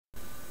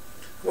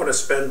I want to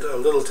spend a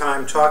little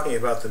time talking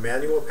about the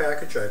manual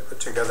package I put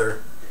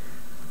together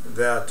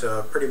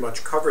that pretty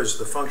much covers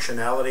the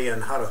functionality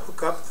and how to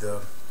hook up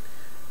the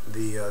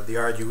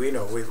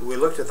Arduino. We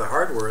looked at the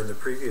hardware in the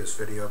previous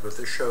video, but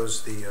this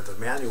shows the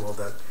manual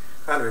that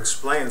kind of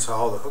explains how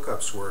all the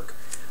hookups work.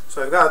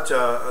 So I've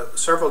got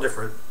several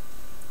different,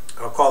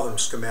 I'll call them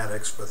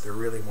schematics, but they're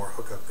really more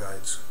hookup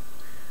guides.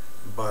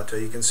 But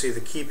you can see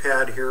the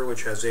keypad here,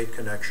 which has 8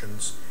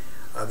 connections.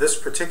 This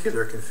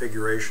particular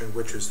configuration,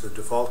 which is the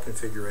default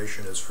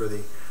configuration, is for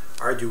the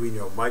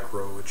Arduino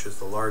Micro, which is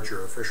the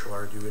larger official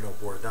Arduino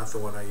board, not the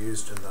one I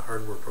used in the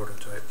hardware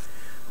prototype.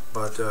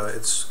 But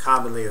it's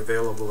commonly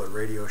available at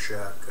Radio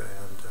Shack,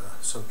 and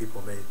some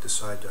people may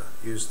decide to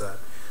use that.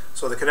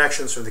 So the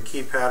connections from the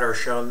keypad are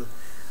shown.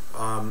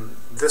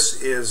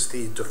 This is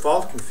the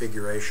default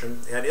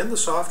configuration, and in the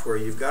software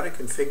you've got to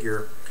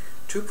configure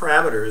 2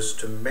 parameters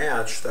to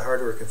match the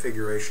hardware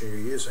configuration you're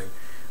using.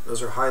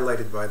 Those are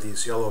highlighted by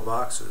these yellow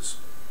boxes.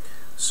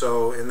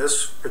 So in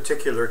this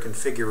particular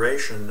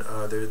configuration,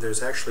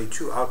 there's actually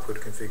 2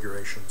 output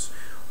configurations.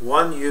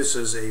 One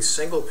uses a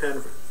single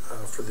pin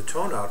for the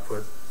tone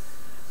output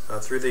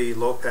through the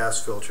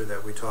low-pass filter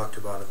that we talked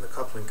about in the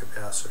coupling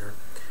capacitor.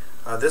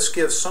 This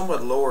gives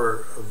somewhat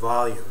lower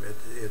volume.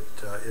 It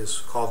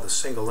is called the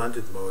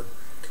single-ended mode,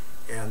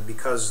 and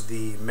because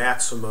the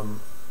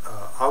maximum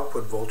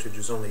output voltage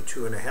is only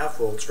 2.5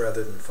 volts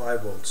rather than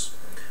 5 volts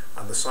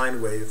on the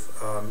sine wave,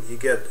 you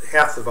get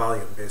half the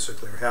volume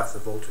basically, or half the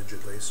voltage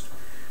at least.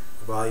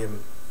 The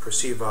volume,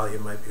 perceived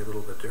volume, might be a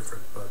little bit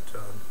different, but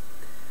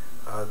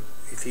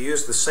if you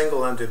use the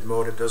single-ended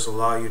mode, it does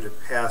allow you to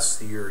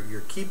pass your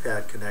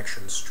keypad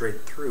connection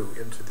straight through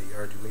into the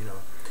Arduino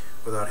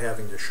without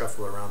having to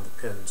shuffle around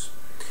the pins.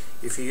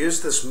 If you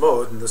use this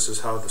mode, and this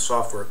is how the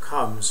software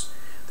comes,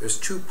 there's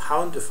 2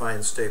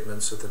 pound-defined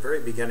statements at the very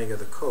beginning of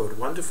the code.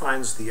 One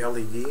defines the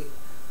LED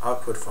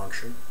output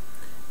function,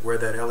 where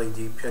that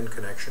LED pin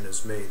connection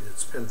is made.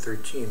 It's pin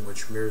 13,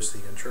 which mirrors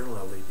the internal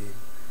LED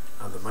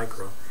on the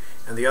micro.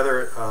 And the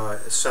other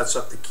sets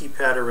up the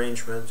keypad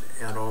arrangement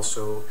and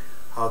also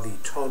how the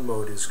tone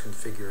mode is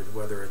configured,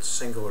 whether it's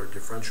single or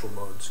differential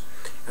modes.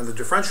 And the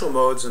differential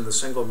modes and the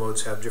single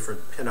modes have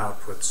different pin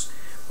outputs,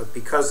 but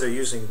because they're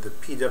using the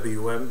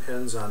PWM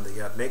pins on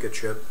the Mega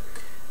chip,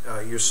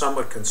 you're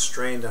somewhat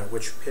constrained on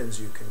which pins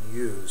you can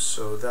use.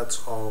 So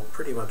that's all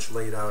pretty much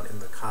laid out in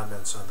the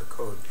comments on the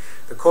code.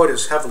 The code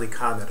is heavily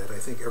commented. I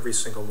think every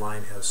single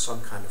line has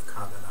some kind of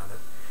comment on it.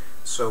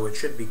 So it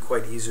should be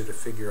quite easy to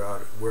figure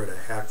out where to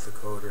hack the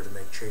code or to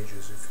make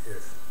changes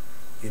if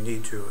you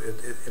need to.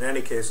 In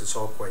any case, it's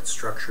all quite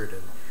structured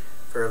and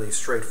fairly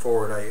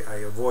straightforward. I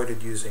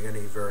avoided using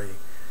any very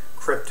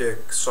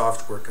cryptic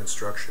software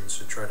constructions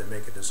to try to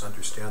make it as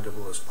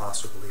understandable as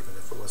possible, even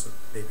if it wasn't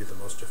maybe the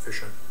most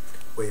efficient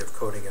way of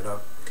coding it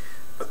up.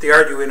 But the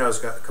Arduino's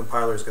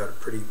compiler's got a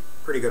pretty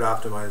good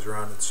optimizer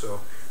on it,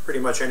 so pretty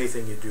much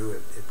anything you do,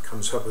 it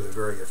comes up with a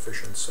very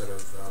efficient set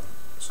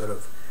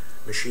of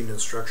machine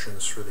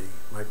instructions for the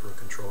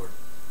microcontroller.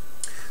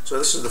 So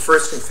this is the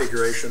first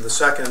configuration. The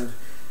second,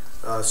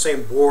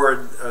 same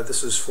board,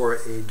 this is for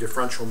a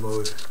differential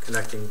mode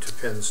connecting to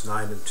pins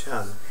 9 and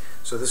 10.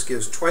 So this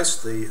gives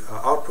twice the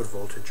output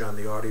voltage on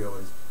the audio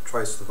and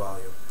twice the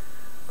volume.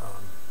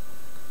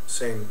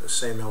 Same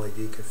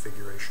LED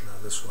configuration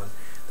on this one.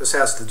 This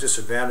has the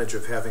disadvantage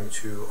of having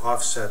to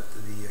offset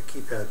the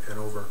keypad pin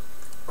over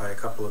by a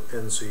couple of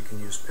pins, so you can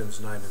use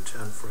pins 9 and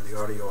 10 for the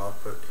audio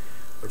output,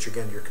 which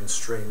again you're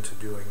constrained to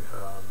doing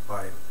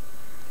by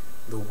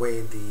the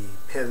way the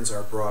pins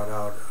are brought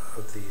out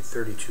of the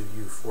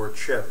 32U4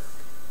 chip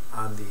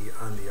on the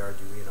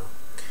Arduino.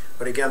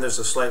 But again, there's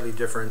a slightly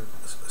different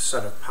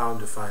set of pound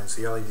defines.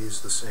 The LED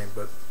is the same,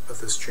 but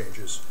this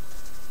changes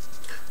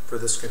for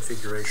this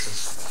configuration.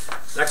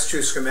 Next 2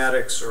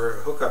 schematics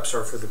or hookups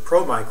are for the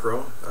Pro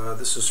Micro.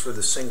 This is for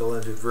the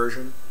single-ended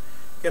version.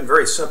 Again,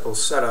 very simple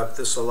setup.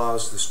 This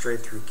allows the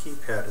straight-through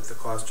keypad at the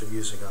cost of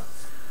using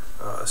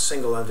a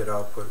single-ended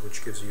output,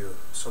 which gives you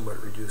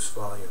somewhat reduced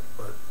volume,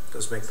 but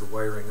does make the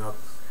wiring up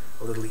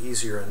a little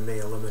easier and may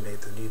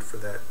eliminate the need for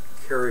that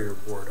carrier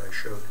board I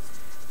showed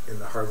in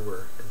the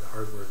hardware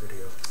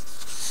video.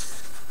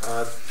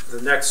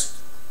 The next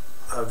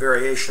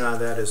variation on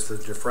that is the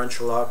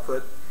differential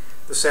output.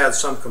 This adds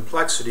some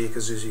complexity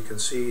because, as you can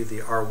see, the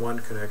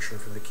R1 connection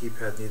from the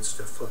keypad needs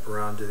to flip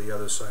around to the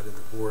other side of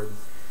the board,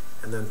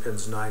 and then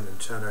pins 9 and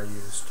 10 are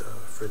used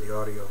for the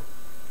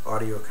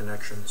audio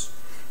connections.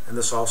 And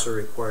this also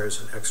requires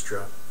an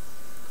extra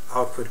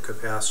output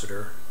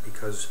capacitor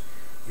because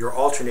you're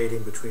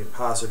alternating between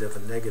positive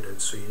and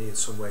negative, so you need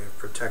some way of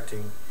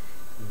protecting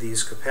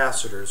these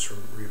capacitors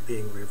from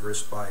being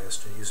reverse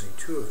biased, and using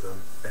 2 of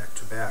them back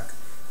to back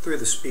through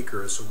the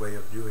speaker is a way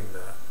of doing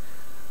that.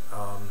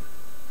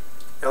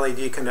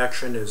 LED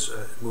connection is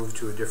moved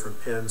to a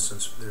different pin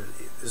since there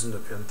isn't a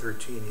pin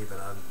 13 even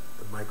on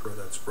the micro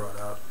that's brought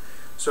out.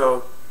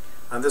 So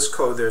on this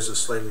code there's a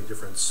slightly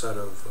different set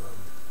of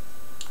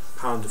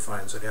pound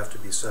defines that have to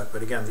be set,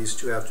 but again these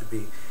 2 have to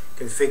be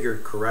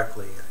configured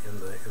correctly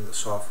in the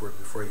software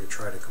before you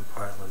try to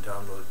compile and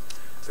download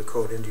the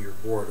code into your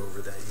board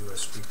over that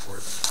USB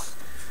port.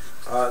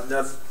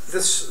 Now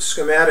this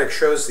schematic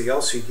shows the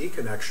LCD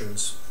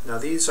connections. Now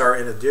these are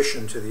in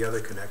addition to the other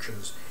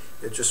connections.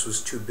 It just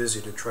was too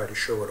busy to try to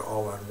show it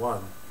all on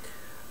one.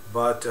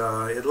 But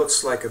it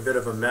looks like a bit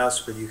of a mess,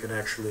 but you can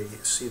actually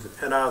see the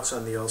pinouts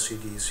on the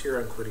LCDs here,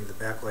 including the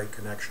backlight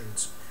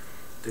connections.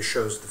 This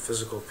shows the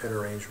physical pin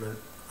arrangement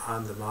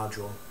on the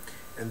module,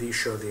 and these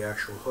show the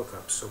actual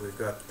hookups. So we've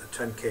got the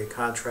 10K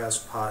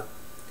contrast pot,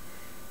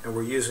 and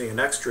we're using an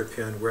extra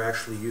pin. We're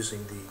actually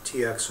using the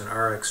TX and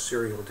RX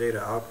serial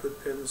data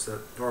output pins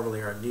that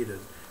normally aren't needed,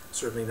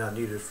 certainly not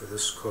needed for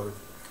this code.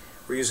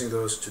 We're using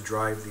those to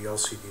drive the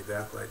LCD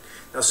backlight.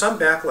 Now some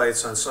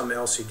backlights on some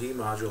LCD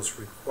modules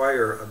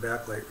require a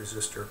backlight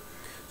resistor,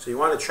 so you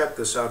want to check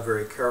this out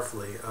very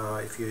carefully.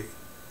 If you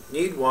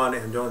need one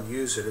and don't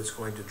use it, it's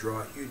going to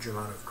draw a huge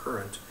amount of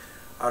current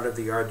out of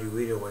the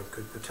Arduino and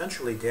could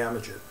potentially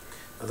damage it.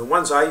 Now the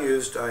ones I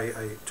used,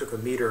 I took a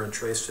meter and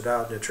traced it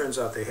out, and it turns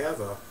out they have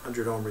a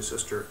 100 ohm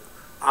resistor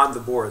on the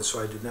board, so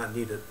I did not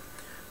need it,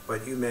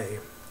 but you may.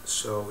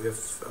 So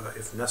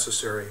if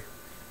necessary,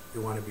 you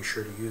want to be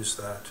sure to use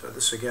that.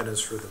 This again is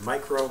for the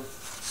micro,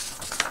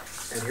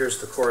 and here's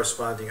the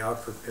corresponding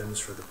output pins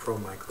for the Pro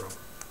Micro.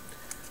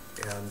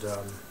 And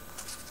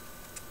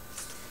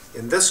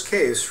in this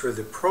case, for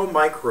the Pro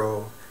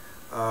Micro,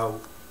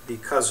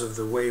 because of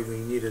the way we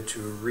needed to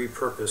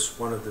repurpose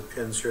one of the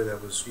pins here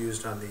that was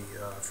used on the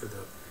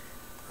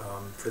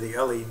for the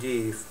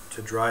LED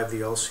to drive the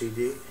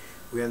LCD,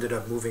 we ended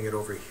up moving it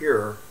over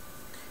here,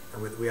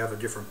 and we have a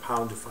different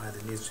pound define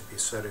that needs to be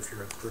set if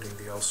you're including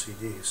the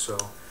LCD.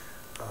 So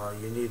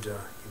you need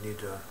to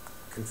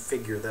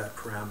configure that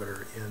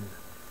parameter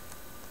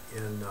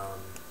in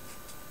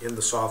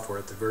the software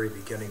at the very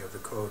beginning of the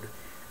code,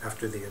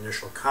 after the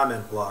initial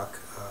comment block,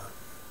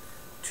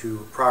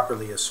 to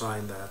properly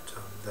assign that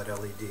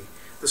LED.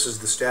 This is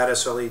the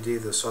status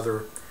LED. This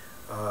other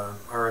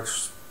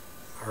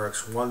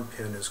RX1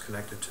 pin is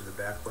connected to the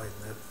backlight,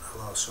 and that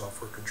allows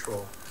software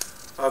control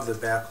of the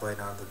backlight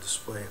on the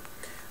display.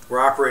 We're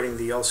operating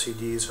the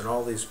LCDs in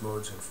all these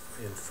modes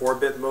in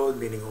 4-bit mode,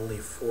 meaning only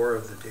 4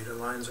 of the data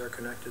lines are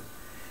connected,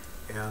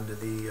 and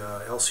the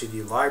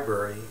LCD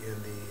library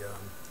in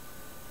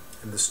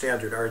the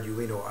standard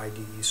Arduino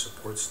IDE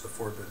supports the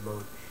 4-bit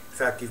mode. In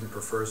fact, even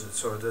prefers it,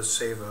 so it does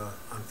save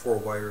on 4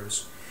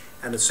 wires,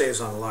 and it saves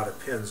on a lot of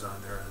pins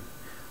on there. And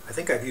I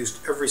think I've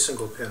used every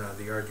single pin on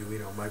the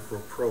Arduino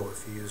Micro Pro.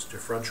 If you use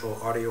differential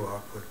audio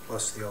output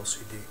plus the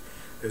LCD,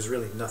 there's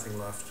really nothing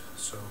left.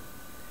 So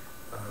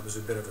it was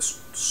a bit of a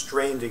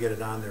strain to get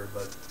it on there,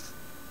 but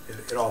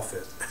it all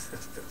fit,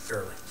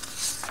 barely.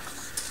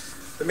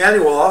 The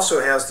manual also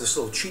has this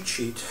little cheat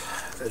sheet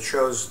that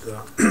shows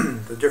the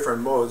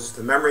different modes.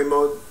 The memory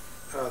mode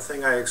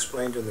thing I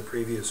explained in the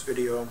previous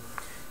video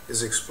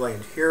is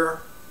explained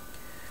here.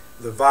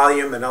 The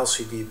volume and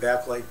LCD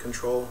backlight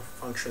control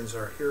functions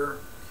are here.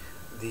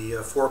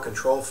 The 4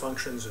 control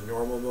functions in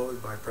normal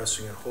mode by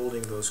pressing and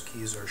holding those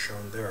keys are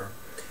shown there.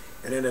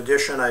 And in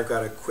addition, I've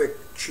got a quick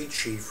cheat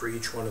sheet for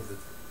each one of the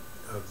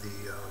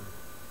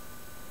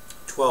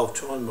 12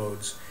 tone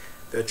modes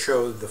that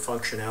show the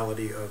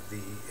functionality of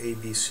the A,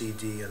 B, C,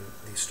 D, and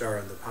the star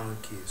and the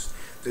pound keys.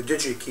 The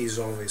digit keys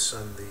always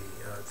send the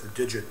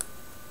digit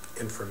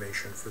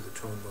information for the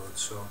tone mode,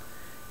 so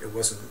it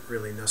wasn't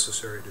really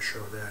necessary to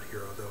show that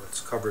here, although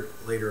it's covered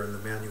later in the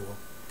manual.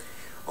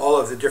 All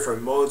of the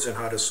different modes and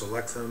how to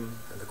select them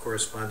and the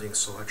corresponding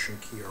selection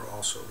key are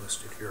also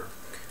listed here.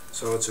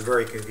 So it's a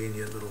very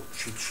convenient little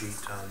cheat sheet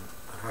on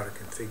how to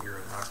configure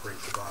and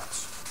operate the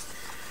box.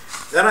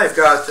 Then I've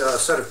got a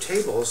set of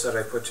tables that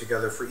I put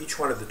together for each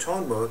one of the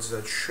tone modes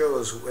that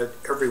shows what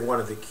every one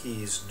of the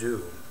keys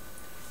do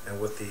and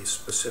what the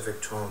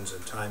specific tones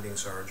and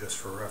timings are, just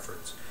for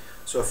reference.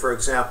 So for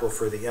example,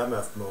 for the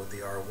MF mode, the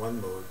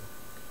R1 mode,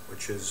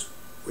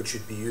 which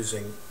you'd be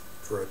using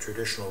for a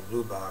traditional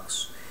blue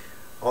box,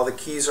 all the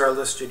keys are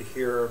listed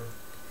here.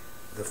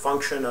 The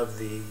function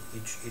of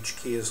each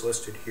key is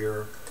listed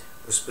here.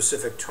 The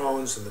specific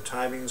tones and the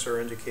timings are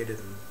indicated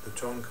in the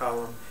tone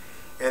column,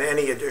 and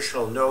any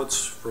additional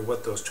notes for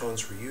what those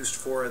tones were used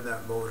for in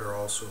that mode are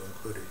also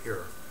included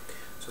here.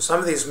 So some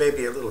of these may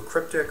be a little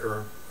cryptic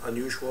or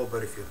unusual,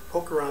 but if you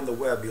poke around the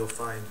web, you'll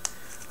find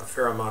a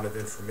fair amount of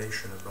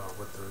information about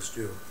what those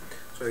do.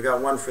 So we've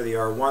got one for the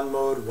R1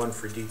 mode, one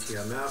for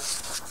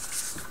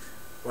DTMF,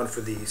 one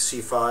for the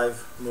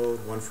C5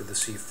 mode, one for the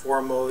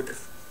C4 mode,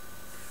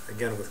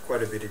 again with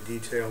quite a bit of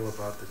detail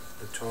about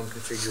the tone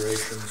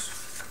configurations.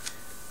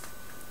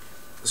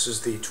 This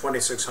is the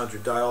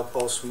 2600 dial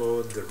pulse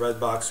mode. The red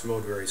box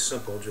mode, very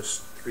simple,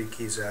 just 3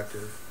 keys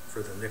active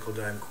for the nickel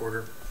dime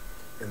quarter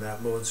in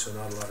that mode, so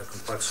not a lot of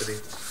complexity.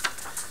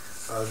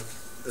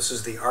 This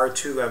is the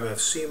R2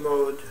 MFC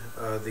mode,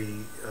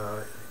 the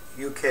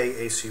UK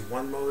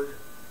AC1 mode,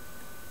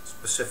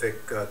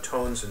 specific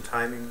tones and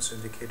timings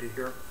indicated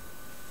here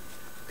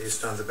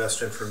based on the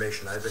best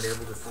information I've been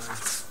able to find.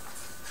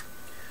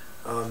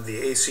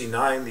 The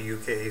AC9, the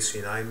UK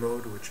AC9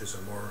 mode, which is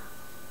a more,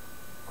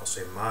 I'll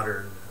say,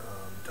 modern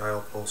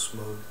dial pulse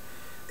mode.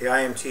 the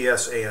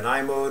IMTS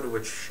ANI mode,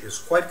 which is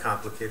quite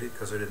complicated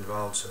because it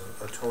involves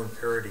a tone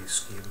parity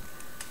scheme.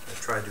 I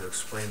tried to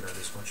explain that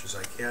as much as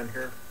I can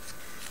here.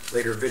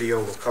 Later video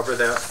will cover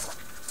that.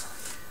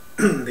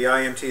 The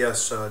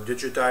IMTS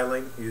digit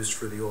dialing, used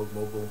for the old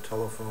mobile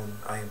telephone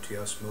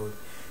IMTS mode,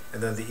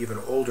 and then the even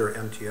older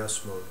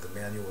MTS mode, the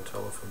manual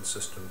telephone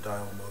system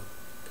dial mode,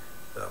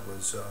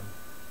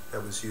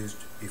 that was used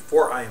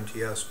before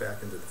IMTS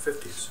back into the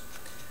 50s.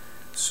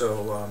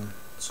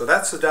 So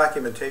that's the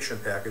documentation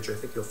package. I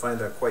think you'll find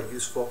that quite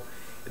useful.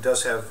 It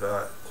does have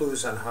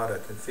clues on how to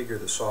configure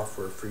the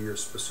software for your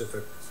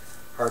specific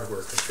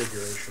hardware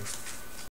configuration.